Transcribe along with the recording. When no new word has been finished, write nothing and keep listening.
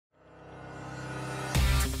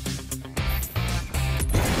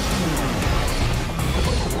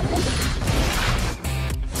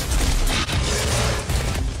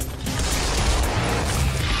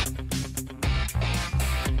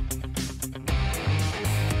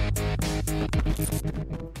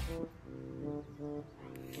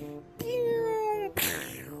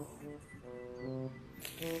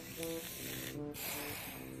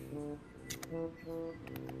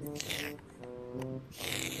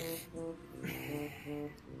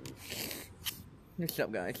What's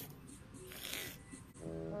up, guys?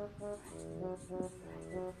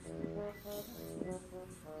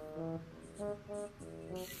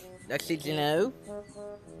 Lexi, you know?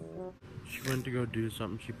 She went to go do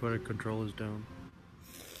something. She put her controllers down.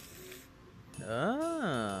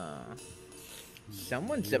 Ah.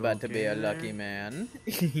 Someone's You about to be a okay lucky there? man.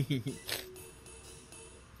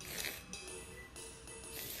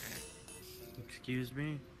 Excuse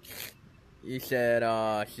me? You said,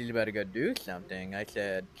 she's about to go do something. I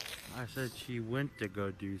said, I said she went to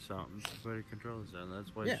go do something. She put her controllers down.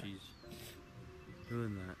 That's why yeah. she's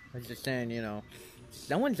doing that. I was just saying, you know,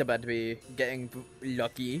 someone's about to be getting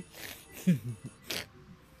lucky.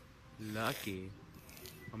 Lucky?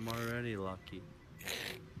 I'm already lucky.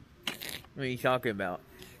 What are you talking about?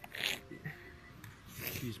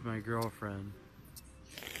 She's my girlfriend.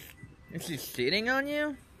 Is she cheating on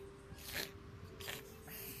you?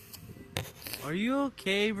 Are you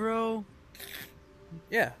okay, bro?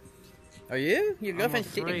 Yeah. Are you? Your I'm girlfriend's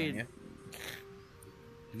cheating on afraid. you.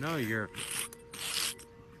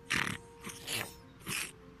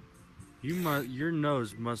 No, your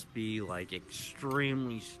nose must be like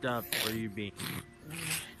extremely stuffed for you being.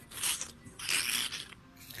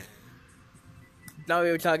 Thought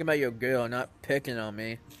we were talking about your girl, not picking on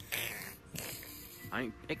me. I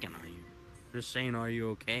ain't picking on you. Just saying, are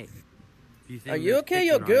you okay? If you think Are you that's okay?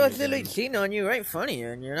 Your picking on girl's you, literally then cheating on you right in front of you,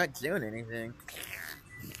 and you're not doing anything.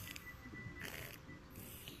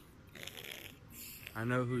 I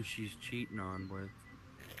know who she's cheating on with.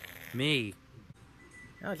 Me.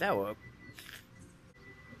 How's that work?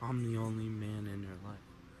 I'm the only man in her life.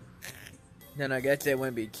 Then I guess it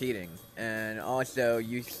wouldn't be cheating. And also,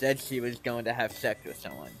 you said she was going to have sex with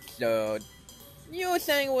someone. So, you were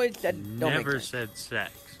saying was that don't Never make sense. said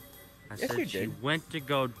sex. I Yes, said you she did. went to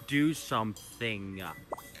go do something. Okay.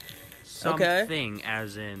 Something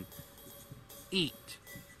as in eat,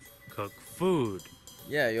 cook food,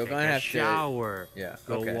 Yeah, you're take gonna a have shower, to. Yeah.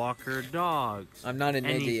 go Okay. walk her dogs. I'm not an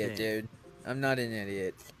idiot, anything. dude. I'm not an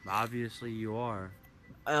idiot. Obviously you are.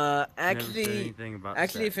 Never said Actually, anything about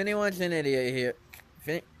if sex. anyone's an idiot here,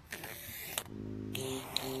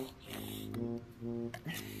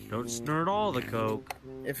 Don't snort all the coke.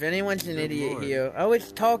 if anyone's an Good idiot Lord. here, I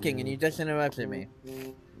was talking and you just interrupted me.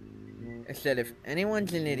 I said if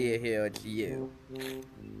anyone's an idiot here, it's you.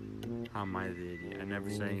 How am I the idiot? I never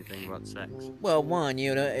said anything about sex. Well, one,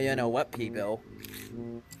 you know what, people.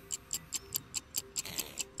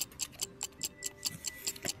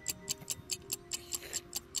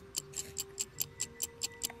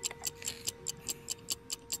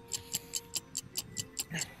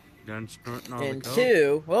 Done snorting all the And coke?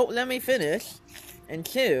 two, well, let me finish. And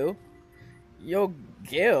two, your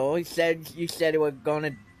girl you said it was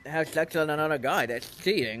gonna have sex with another guy. That's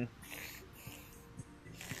cheating.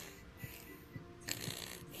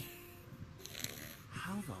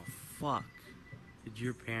 How the fuck did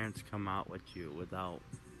your parents come out with you without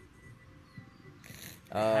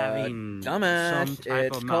having Dumbass, some type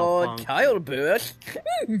it's of called malfunction? childbirth.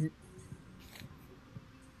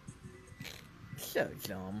 So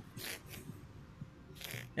dumb.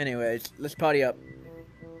 Anyways, let's party up.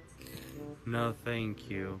 No, thank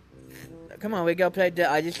you. Come on, we go play.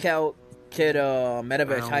 I just count to the I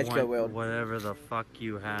Metaverse don't High School want World. whatever the fuck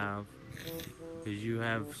you have. Because you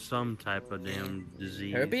have some type of damn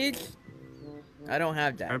disease. Herpes? I don't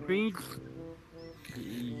have that. Herpes?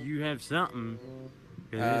 You have something.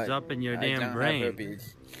 Because it's up in your I damn don't brain. have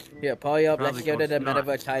herpes. Here, party up. Let's Probably go to the close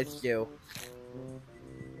Metaverse High School.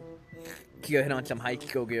 Let's go hit on some high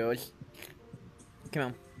school girls. Come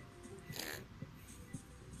on.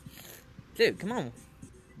 Dude, come on.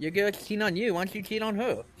 Your girl's cheating on you. Why don't you cheat on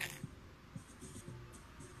her?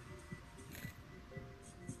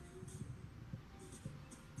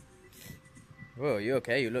 Whoa, you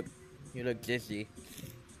okay? You look dizzy.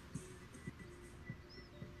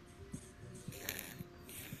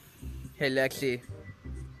 Hey, Lexi.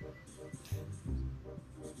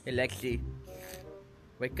 Hey, Lexi.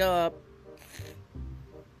 Wake up.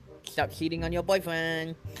 Stop cheating on your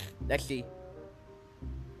boyfriend. Lexi.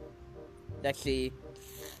 Lexi.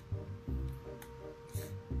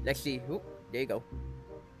 Lexi. Oop, there you go.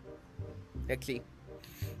 Lexi.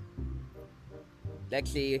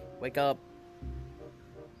 Lexi, wake up.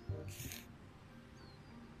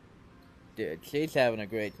 Dude, she's having a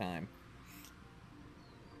great time.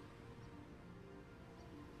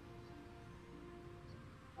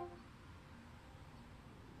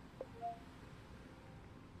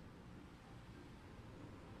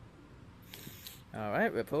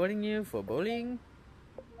 Alright, reporting you for bullying.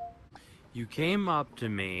 You came up to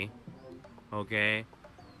me, okay?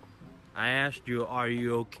 I asked you, are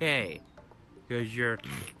you okay? Because you're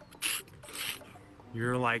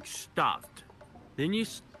like stuffed. Didn't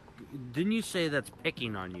you say that's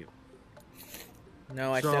picking on you?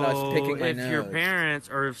 No, I said I was So picking my if your nose. parents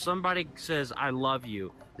or if somebody says I love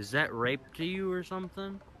you, is that rape to you or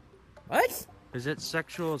something? What? Is it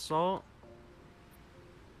sexual assault?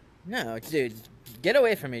 No, dude, get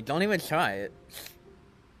away from me. Don't even try it.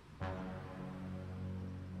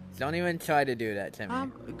 Don't even try to do that to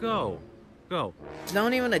me. Go.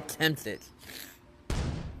 Don't even attempt it.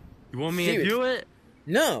 You want me to do it?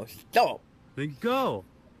 No, stop. Then go.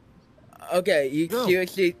 Okay, you Go.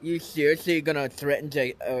 seriously gonna threaten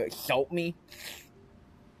to assault me?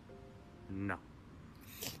 No.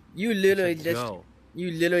 You literally said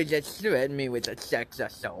just go. threatened me with a sex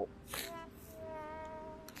assault.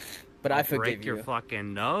 But I I'll forgive break you. your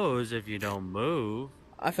fucking nose if you don't move.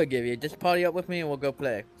 I forgive you. Just party up with me and we'll go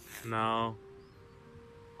play. No.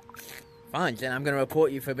 Fine, then I'm gonna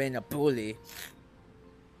report you for being a bully.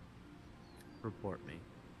 Report me.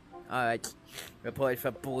 Alright. Report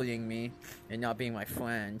for bullying me and not being my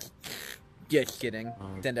friend. Just kidding.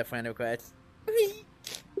 Send a friend request.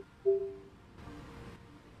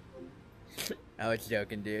 I was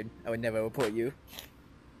joking, dude. I would never report you.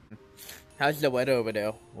 How's the weather over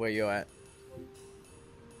there, where you're at?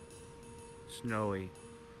 Snowy.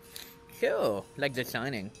 Cool. Like The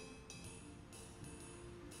Shining.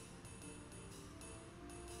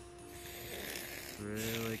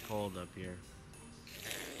 Really cold up here.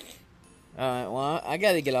 Alright, well, I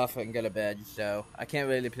gotta get off and go to bed, so I can't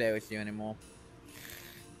really play with you anymore.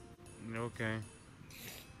 Okay.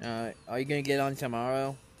 Are you gonna get on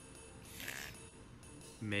tomorrow?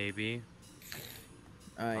 Maybe.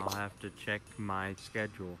 Alright. I'll have to check my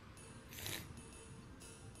schedule.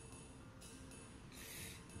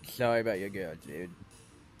 Sorry about your girl, dude.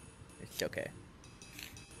 It's okay.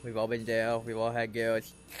 We've all been there, we've all had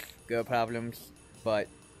girl problems, but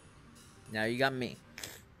now you got me.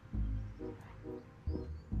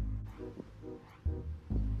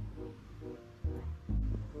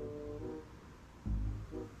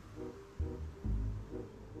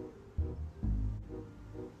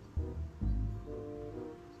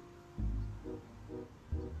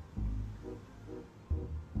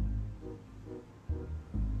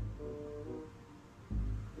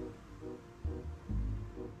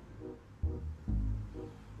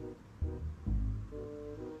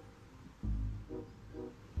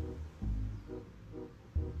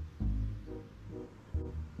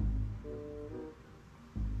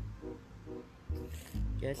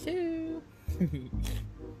 Guess who?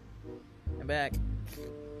 I'm back.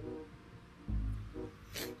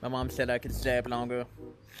 My mom said I could stay up longer.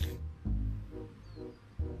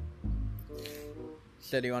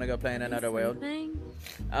 Said, do you want to go play in another world?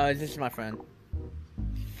 This is my friend.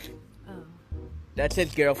 Oh. That's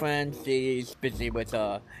his girlfriend. She's busy with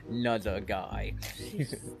another guy.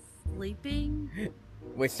 She's sleeping?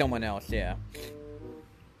 With someone else, yeah.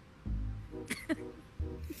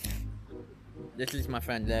 This is my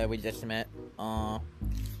friend that we just met.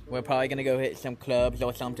 We're probably gonna go hit some clubs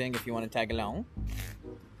or something if you want to tag along.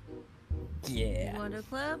 Yeah. You want a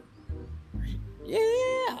club?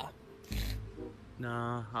 Yeah.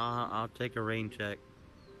 Nah, I'll take a rain check.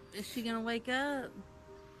 Is she gonna wake up?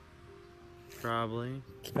 Probably.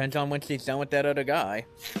 Depends on when she's done with that other guy.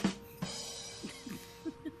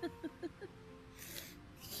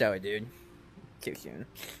 Sorry, dude. Too soon.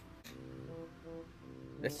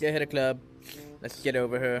 Let's go hit a club. Let's get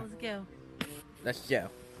over her. Let's go. Let's go.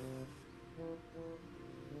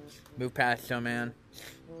 Move past her, man.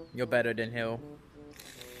 You're better than Hill.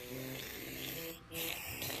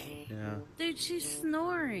 Yeah. Dude, she's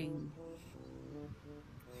snoring.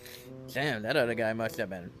 Damn, that other guy must have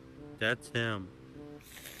been. That's him.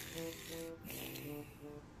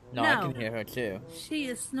 No, I No. can hear her too. She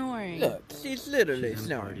is snoring. Look, she's literally She's in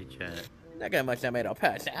snoring. party chat. That guy must have made her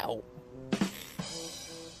pass out.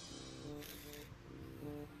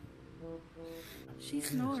 She's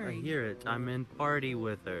I snoring. hear it. I'm in party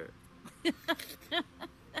with her. Oh,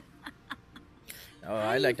 How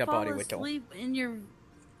I do like you to party fall with her. asleep in your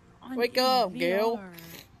on Wake in up, Gil.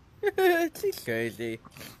 VR? She's crazy.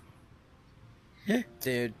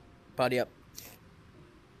 Dude, party up.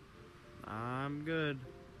 I'm good.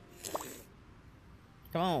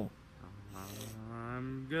 Come on.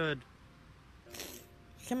 I'm good.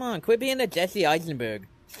 Come on, quit being a Jesse Eisenberg.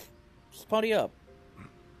 Just party up.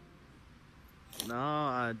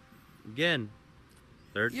 No, again.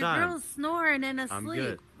 Third Your time. girl's snoring and asleep. I'm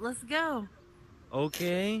good. Let's go.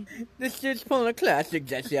 Okay? This dude's pulling a classic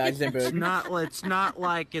Jesse Eisenberg. It's not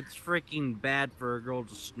like it's freaking bad for a girl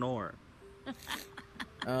to snore. You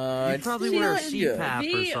probably it's wear a not good.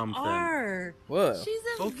 CPAP or something. VR. Whoa. She's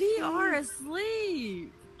in Okay. VR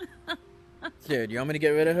asleep. Dude, you want me to get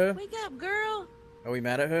rid of her? Wake up, girl. Are we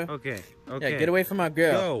mad at her? Okay. Yeah, get away from our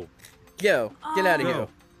girl. Go. Yo, get out of Oh. here.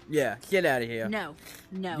 Yeah, get out of here. No.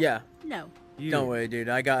 No. Yeah, No. You. don't worry, dude.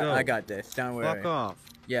 I Go. got this. Don't worry. Fuck off.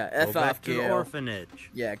 Yeah, Go F back off, to the girl. orphanage.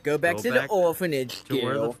 Yeah, go back Go to back the orphanage, to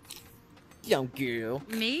where the girl. Young girl.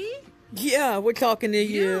 Me? Yeah, we're talking to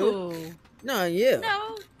you. You. No, you.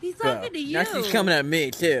 No. He's Girl. talking to you. Now she's coming at me,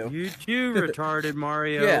 too. You too, retarded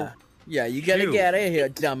Mario. Yeah. Yeah, you gotta Shoot. get out of here,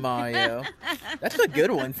 dumb Mario. That's a good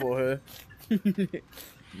one for her.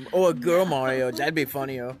 Or girl Mario, that'd be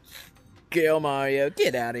funnier. Girl Mario,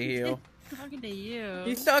 get out of here. He's talking to you.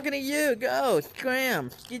 He's talking to you. Go, scram,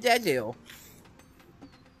 skedaddle.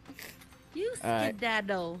 You Alright.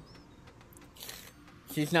 skedaddle.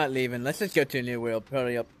 She's not leaving. Let's just go to a new world.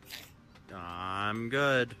 Hurry up. I'm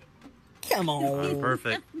good. Come I'm on.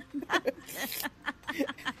 perfect.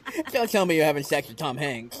 Don't tell me you're having sex with Tom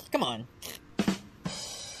Hanks. Come on.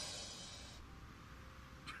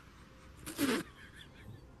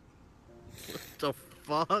 The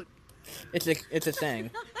fuck? It's a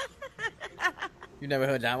saying. You never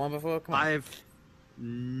heard that one before? Come on. I've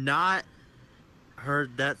not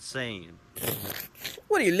heard that saying.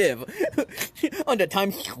 Where do you live? Under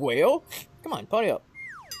Times Square? Come on, party up.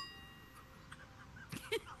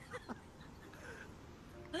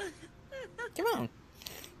 Come on.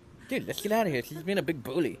 Dude, let's get out of here. She's being a big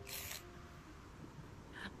bully.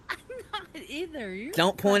 I'm not either. You're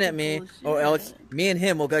Don't point at fucking me, bullshit. or else me and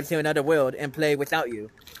him will go to another world and play without you.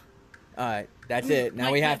 Alright, that's it. Now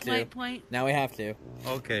Point, we have point, to. point, point. Now we have to.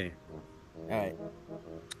 Okay. Alright.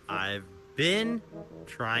 I've been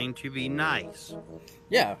trying to be nice.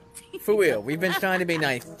 Yeah, for real. We've been trying to be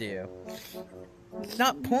nice to you.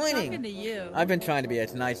 Stop Talking pointing. to you. I've been trying to be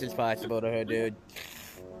as nice as possible to her, dude.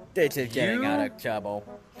 This is getting You- out of trouble.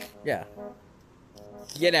 Yeah.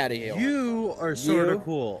 Get out of here. You are sort You? of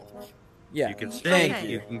cool. Yeah. You can Thank stay, you.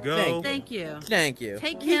 you can go. Thank you. Thank Thank you. you.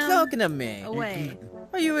 Take He's him talking to me. Away.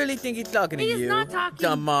 Oh, you really think he's talking to He's you? not talking-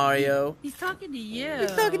 Dumb Mario. He's talking to you.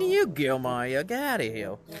 He's talking to you, Gil Mario. Get out of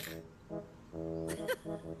here.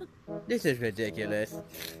 This is ridiculous.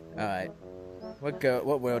 Alright.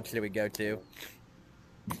 What world should we go to?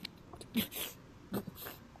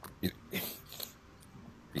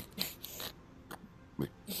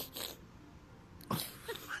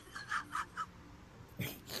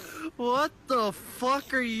 What the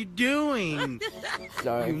fuck are you doing? You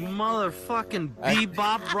Sorry. motherfucking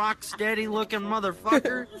bebop rocksteady looking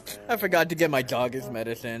motherfucker. I forgot to get my dog his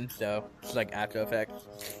medicine, so it's like After Effects.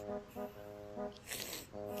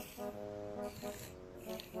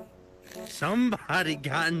 Somebody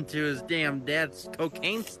got into his damn dad's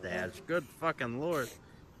cocaine stash. Good fucking lord.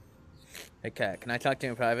 Hey, Cat, can I talk to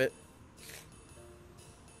you in private?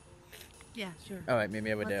 Yeah, sure. Alright, meet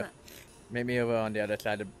me over What's there. up? Meet me over on the other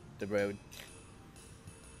side of the road.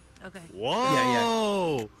 Okay.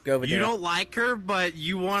 Whoa! Go over You there. don't like her, but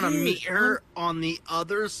you want to Dude, meet her on the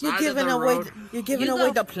other You're side of giving the away. road. You're giving You away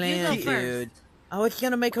go- the you plan, go dude. first. I was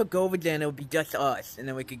gonna make her go over there and it would be just us, and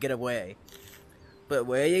then we could get away. But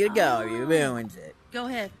where you go? You Oh. ruined it. Go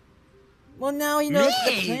ahead. Well, now you know it's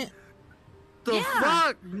the Me? plan. The Yeah.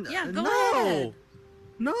 fuck? Yeah, go no. ahead.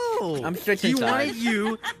 No. I'm switching He wanted sides.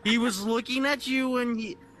 you. He was looking at you when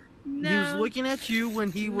he No. was looking at you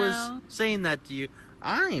when he was No. saying that to you.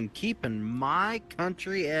 I am keeping my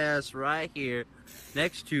country ass right here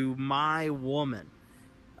next to my woman.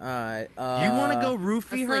 Alright. You want to go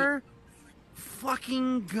roofie asleep. her?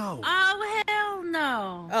 Fucking go. Oh hell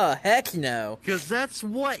no. Oh heck no! Because that's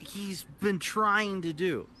what he's been trying to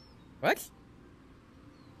do. What?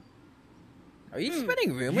 Are you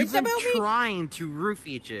spreading rumors You've been about me? trying to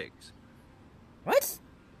roofie chicks. What?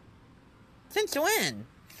 Since when?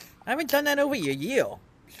 I haven't done that over a year.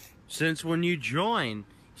 Since when you joined.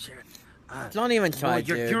 Don't even try,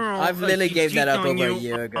 your dude. girl, I've literally she gave that cheated up on over a you,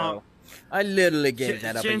 year ago. I literally gave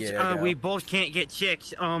that up a Since year ago. we both can't get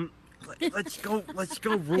chicks, let's go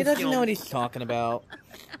roofie. He doesn't know what he's talking about.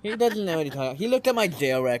 He doesn't know what he's talking. He looked at my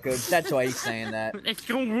jail records. That's why he's saying that. Let's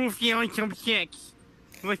go roofie on some chicks.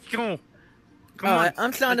 Let's go. Come Oh, on.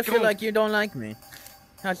 I'm starting to let's feel go. like you don't like me.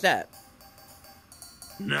 How's that?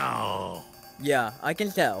 No. Yeah, I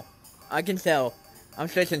can tell. I can tell. I'm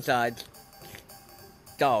switching sides.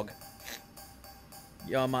 Dog.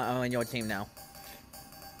 I'm on your team now.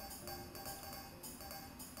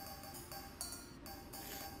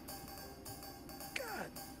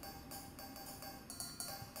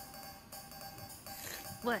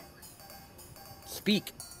 What?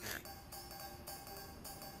 Speak.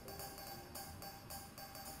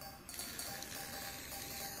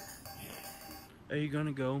 Are you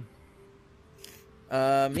gonna go?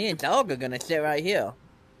 Me and Dog are gonna sit right here.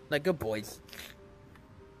 Like good boys.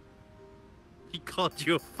 He called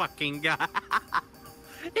you a fucking guy.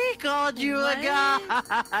 He called you What? a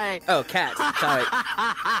guy. Oh, cats. Sorry.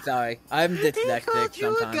 Sorry. I'm He dyslexic called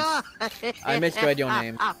you a sometimes. guy. I misread your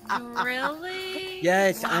name. Really?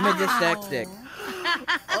 Yes, I'm a Wow. dyslexic.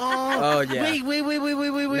 Oh, Oh, yeah. Wait.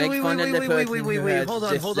 Make fun of the person who has Hold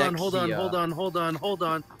dyslexia.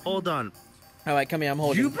 Hold on. Alright, come here, I'm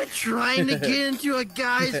holding. You've been trying to get into a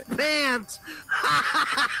guy's pants.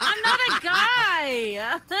 I'm not a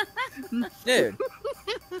guy. Dude.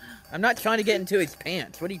 I'm not trying to get into his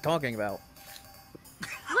pants. What are you talking about?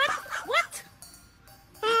 What?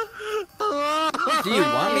 Do you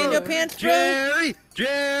want me in your pants, bro?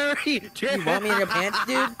 Jerry. Do you want me in your pants,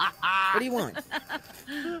 dude? What do you want?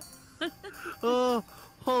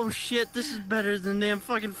 Oh shit! This is better than damn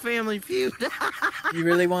fucking Family Feud. You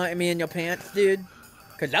really want me in your pants, dude?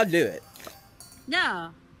 Cause I'll do it.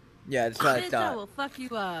 No. Yeah, that's what I Bitch, I thought. will fuck you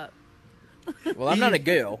up. Well, I'm not a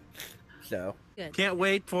girl, so. Good. Can't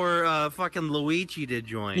wait for fucking Luigi to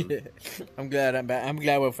join. I'm glad I'm back. I'm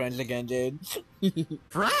glad we're friends again, dude.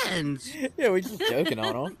 Friends. Yeah, we're just joking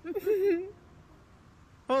on him.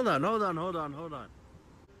 Hold on.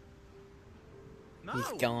 No.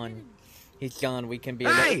 He's gone. He's gone. We can be.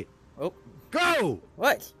 Hey! Oh, Go!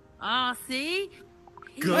 what? Oh, see?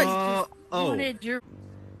 He Go! just Oh. wanted your...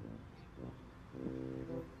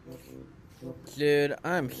 Dude,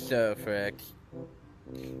 I'm so fricked.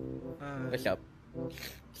 What's up?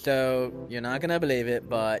 So, you're not gonna believe it,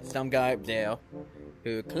 but some guy up there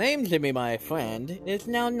who claims to be my friend is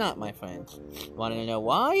now not my friend. Wanna know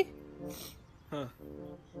why? Huh.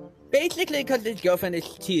 Basically, because his girlfriend is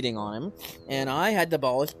cheating on him, and I had the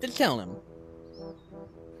balls to tell him.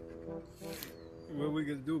 What are we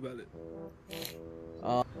gonna do about it?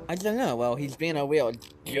 I don't know. Well, he's being a real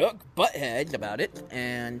jerk butthead about it,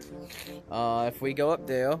 and if we go up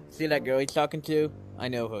there, see that girl he's talking to? I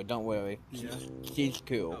know her. Don't worry. Yeah. She's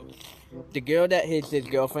cool. The girl that is his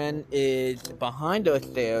girlfriend is behind us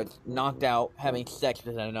there, knocked out, having sex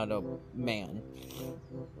with another man.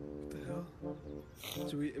 What the hell?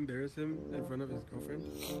 Should we embarrass him in front of his girlfriend?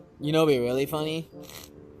 You know, what'd be really funny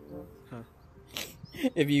Huh.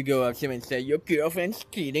 if you go up to him and say your girlfriend's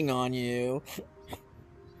cheating on you.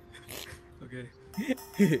 Okay.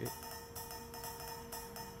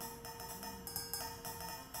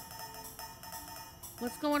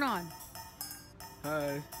 What's going on?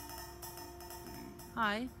 Hi.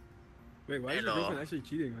 Hi. Wait, why is your Hello. girlfriend actually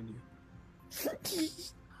cheating on you?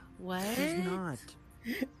 What? She's not.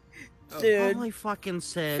 Dude, All he fucking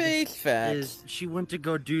said face facts. is she went to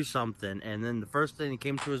go do something, and then the first thing that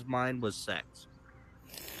came to his mind was sex.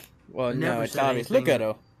 Well, no, Never it's said obvious. Look anything. at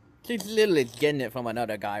her. She's literally getting it from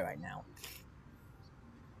another guy right now.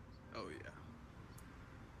 Oh yeah.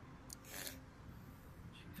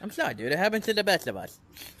 I'm sorry, dude. It happens to the best of us.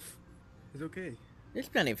 It's okay. There's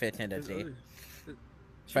plenty of fish in the There's sea. others.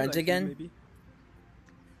 She Friends likes you, again? maybe?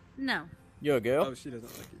 No. You're a girl? Oh, she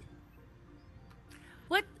doesn't like you.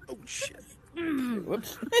 What? Oh shit.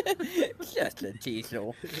 Whoops. Just a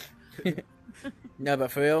teasel. No,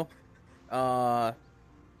 but for real,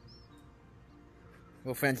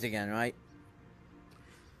 we're friends again, right?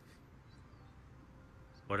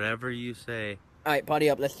 Whatever you say. Alright, party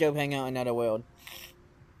up. Let's go hang out in another world.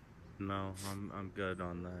 No, I'm good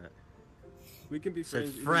on that. We can be Said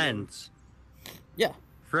friends. even friends. Yeah.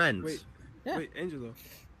 Friends. Wait. Yeah. Wait, Angelo.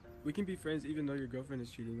 We can be friends even though your girlfriend is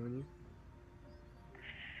cheating on you.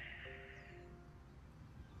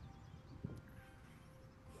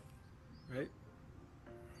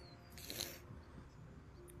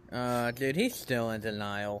 Right? Dude, he's still in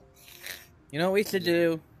denial. You know what we should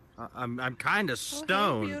do? I'm kind of Oh, hey,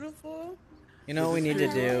 stoned. beautiful. You know what we need to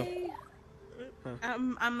do? Hi.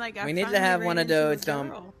 I'm like, I We need to finally have ran one of into a those,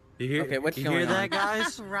 girl. You hear? Okay, what's you going hear on? that,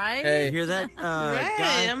 guys? Right? Hey. You hear that, Right.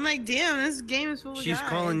 guy? I'm like, damn, this game is full of She's guys.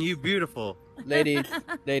 calling you beautiful. Ladies,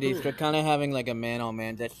 we're kind of having like a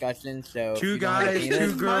man-on-man discussion, so... Two if you don't have a guys,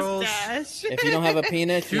 penis- two girls. Mustache. If you don't have a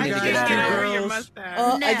penis, you Two need to guys, get out two of Get here. over your girls. mustache.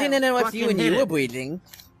 I No. didn't interrupt you Fucking when you hit were it. breathing.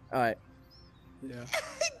 Alright, Yeah.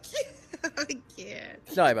 I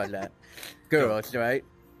can't. sorry about that. Girls, right?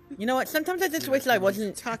 You know what? Sometimes I just wish I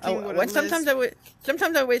wasn't... Talking with a when sometimes lisp.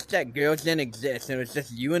 sometimes I wish that girls didn't exist and it was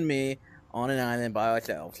just you and me on an island by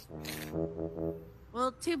ourselves.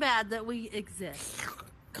 Well, too bad that we exist.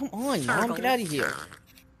 Come on, Mom, get out of here.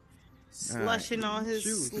 slushing all his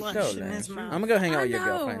Shoot. slush Go, in Lance. his mouth. I'm gonna go hang out I with your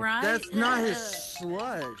know, girlfriend. right? That's not his Ugh.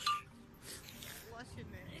 slush. Slushing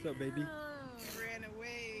it. What's up, baby? Ran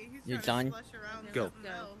away. He's You trying done? to slush around Go.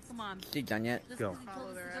 something else. Come on. She done yet? Just Go. 'cause he told Follow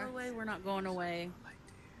us to their go ass. away, we're not going away.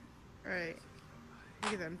 Right.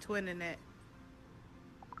 Look at them twinning it.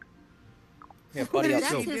 Yeah, buddy up.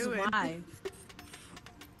 That's Go. his Doing? wife.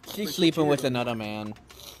 She's sleeping with another man.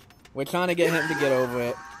 We're trying to get him to get over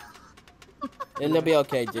it. It'll be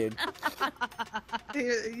okay, dude.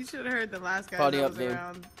 You should have heard the last guy Party that up, was dude.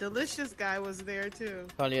 around. Delicious guy was there too.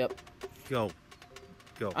 Party up. Go.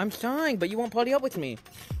 Go. I'm trying, but you won't party up with me.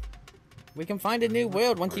 We can find a new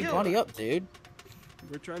world once you Yo. party up, dude.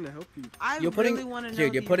 We're trying to help you. I You're putting, really want to know.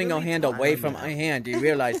 dude. You're if he putting your really hand told away you from that. my hand. Do you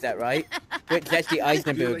realize that, right? Wait, that's the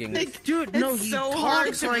Eisenberging. Like, Dude, no, it's he so hard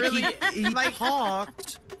talks to like really, he like-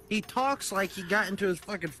 talks. He talks like he got into his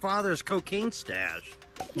fucking father's cocaine stash.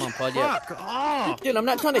 Come on, party up. Fuck off. Dude, I'm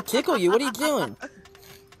not trying to tickle you. What are you doing?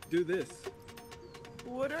 Do this.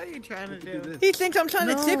 What are you trying to Do do? this. He thinks I'm trying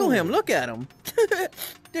to tickle No. him. Look at him.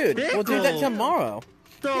 Dude, we'll do that Tickle. tomorrow.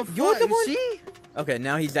 The You're the fuck? one- See? Okay,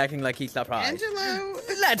 now he's acting like he's surprised. Angelo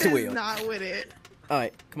That's is weird. not with it.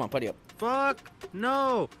 Alright, come on, party up. Fuck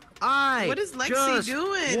no. I What is Lexi just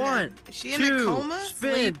doing? want Is she in to a coma?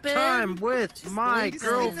 spend Sleeping? time with my She's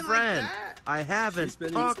sleeping like girlfriend. that? I haven't She's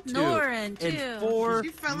been talked to Snoring, too. in 4 She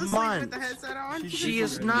fell asleep months. with the headset on. She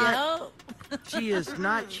is Yep. not. She is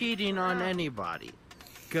not cheating on anybody.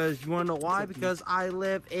 Because you wanna know why? Because I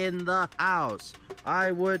live in the house.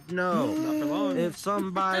 I would know Not for long. if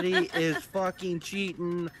somebody is fucking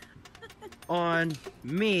cheating on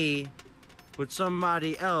me with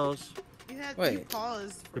somebody else. You had Wait. you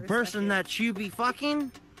paused for The a person second. that you be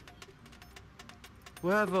fucking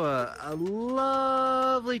will have a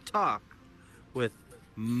lovely talk with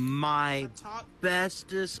my talk.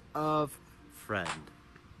 bestest of friend.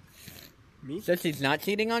 Me? So she's not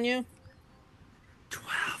cheating on you?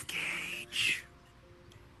 12 gauge.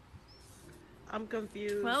 I'm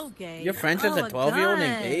confused. 12 gauge. Your friend says a 12-year-old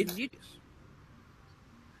engaged? You,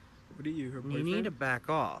 What are you, her You boyfriend? need to back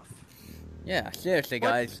off. Yeah, seriously, What?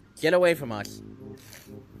 guys. Get away from us.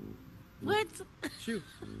 what? Shoo.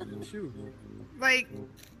 Shoo. Like,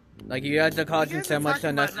 Like, you guys are causing guys so are much talking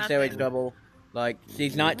about unnecessary nothing. trouble. Like,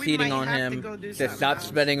 she's not We cheating might on have to him. go do Just something stop else.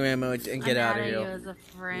 spreading rumors and get I'm out of adding you here. as a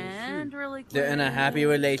friend, really quick. They're in a happy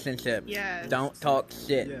relationship. yes. Don't talk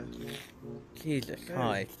shit. Yeah. Jesus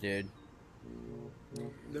Christ, dude.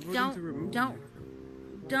 They're voting to remove Don't,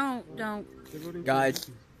 you. don't. They're voting to Guys,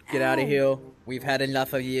 remove get out of Ow. here. We've had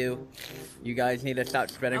enough of you. You guys need to stop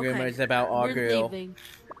spreading Okay, rumors about our we're girl. leaving.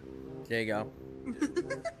 There you go.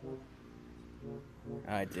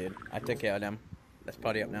 Alright, dude. I took care of them. Let's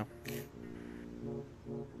party up now.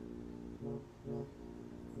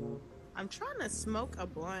 I'm trying to smoke a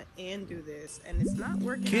blunt and do this, and it's not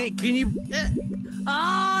working. Can you? Eh,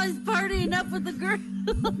 Oh, he's partying up with the girl.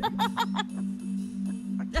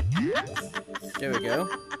 There we go.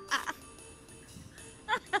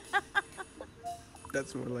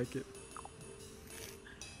 That's more like it.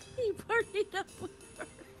 he partied up with her.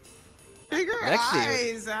 Bigger Lexi.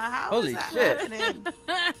 eyes. How Holy is that shit. happening?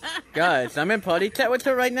 Guys, I'm in party chat with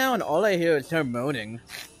her right now, and all I hear is her moaning.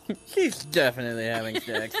 She's definitely having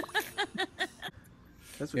sex.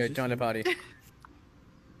 That's what Here, she join the party.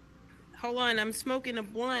 Hold on, I'm smoking a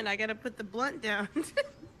blunt. I gotta put the blunt down.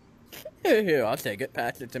 Here, I'll take it.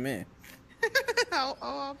 Pass it to me.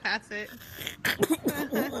 I'll pass it.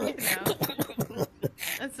 You know.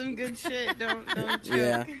 That's some good shit. Don't choke.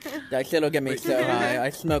 Yeah. That shit'll get me so high. I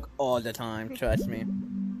smoke all the time, trust me.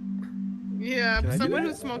 Yeah, Can I do someone who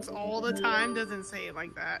that? smokes all the time doesn't say it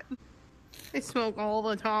like that. I smoke all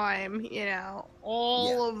the time, you know,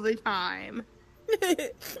 all of the time.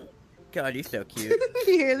 God, you're so cute.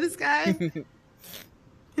 You hear this guy?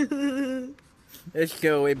 It's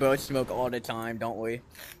cool, we both smoke all the time, don't we?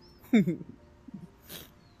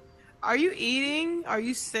 Are you eating? Are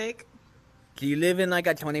you sick? Do you live in like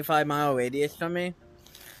a 25-mile radius from me?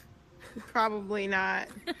 Probably not.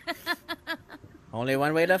 Only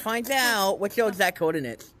one way to find out. What's your exact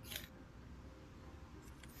coordinates?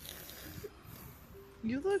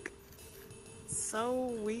 You look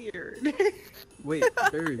so weird. Wait,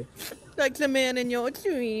 Barry. Like the man in your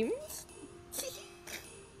dreams.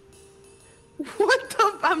 What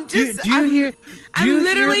the? I'm just. Do you I'm, hear? I'm you hear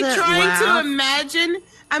literally that trying laugh? to imagine.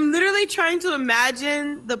 I'm literally trying to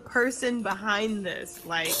imagine the person behind this,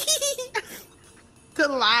 like to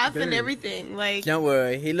laugh and Barry. everything. Like, Don't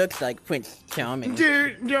worry, he looks like Prince Charming.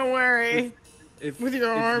 dude, don't worry. If With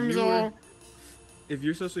your if arms you were- all. If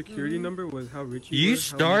your social security number was how rich you were, You how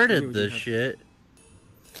much money started would this have? shit.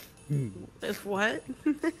 If what?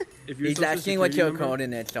 If your He's social asking what security your number-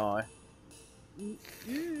 coordinates are.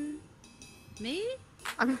 Me?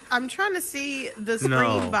 I'm trying to see the screen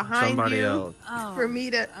No, behind somebody you else. Oh. for me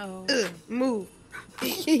to Oh. move.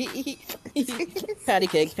 Patty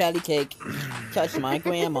cake, patty cake. Touch my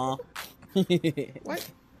grandma. What?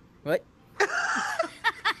 What?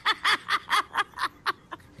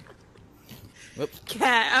 Whoops.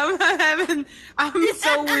 Cat, I'm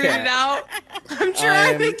so weirded out. I'm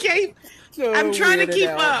trying to I'm keep. So I'm trying to weirded keep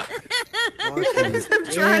out. up. I'm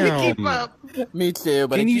trying to keep Damn. up. Me too,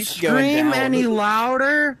 but Can it you keeps going scream down. any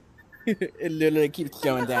louder? It literally keeps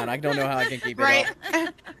going down. I don't know how I can keep Right? it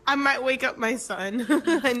up. I might wake up my son.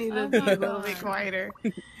 I need to be a little bit quieter.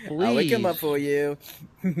 I'll wake him up Please. for you.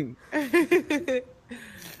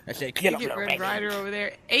 I say, get up, Get little Red baby. Rider over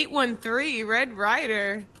there. 813 Red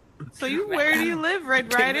Rider. So where do you live,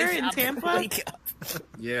 Red Rider? In Tampa? Wake up.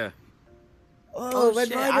 Yeah. Oh, Red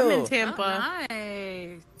shit, Rider. I'm in Oh, Tampa.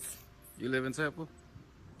 nice. You live in Tampa?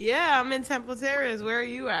 Yeah, I'm in Temple Terrace. Where are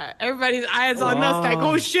you at? Everybody's eyes on us like,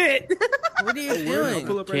 oh shit. What are you I'll pull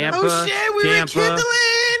doing? up right now. Tampa. Oh shit, we Tampa. were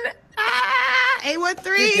kindling. Ah,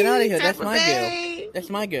 813. Dude, get out of here. That's Tampa my Bay. girl. That's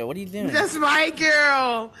my girl. What are you doing? That's my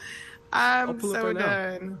girl. I'll I'm pull up so right now.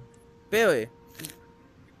 done. Billy.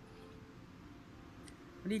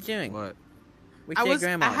 What are you doing? What? We I say was.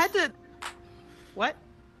 grandma. I had to. What?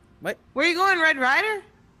 What? Where you going, Red Rider?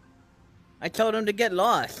 I told him to get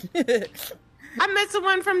lost. I met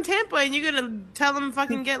someone from Tampa, and you're gonna tell them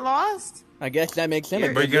fucking get lost? I guess that makes him a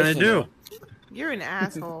What What are good you gonna listener. do? You're an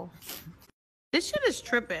asshole. This shit is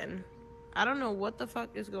tripping. I don't know what the fuck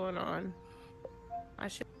is going on. I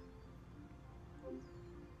should.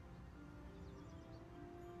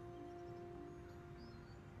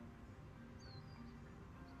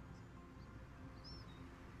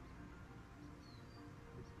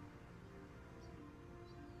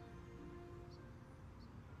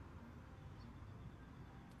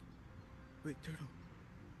 Wait, Turtle.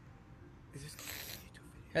 Is this going in the YouTube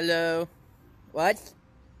video? Hello. What?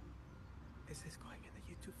 Is this going in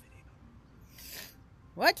the YouTube video?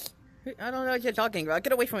 What? I don't know what you're talking about.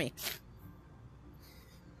 Get away from me.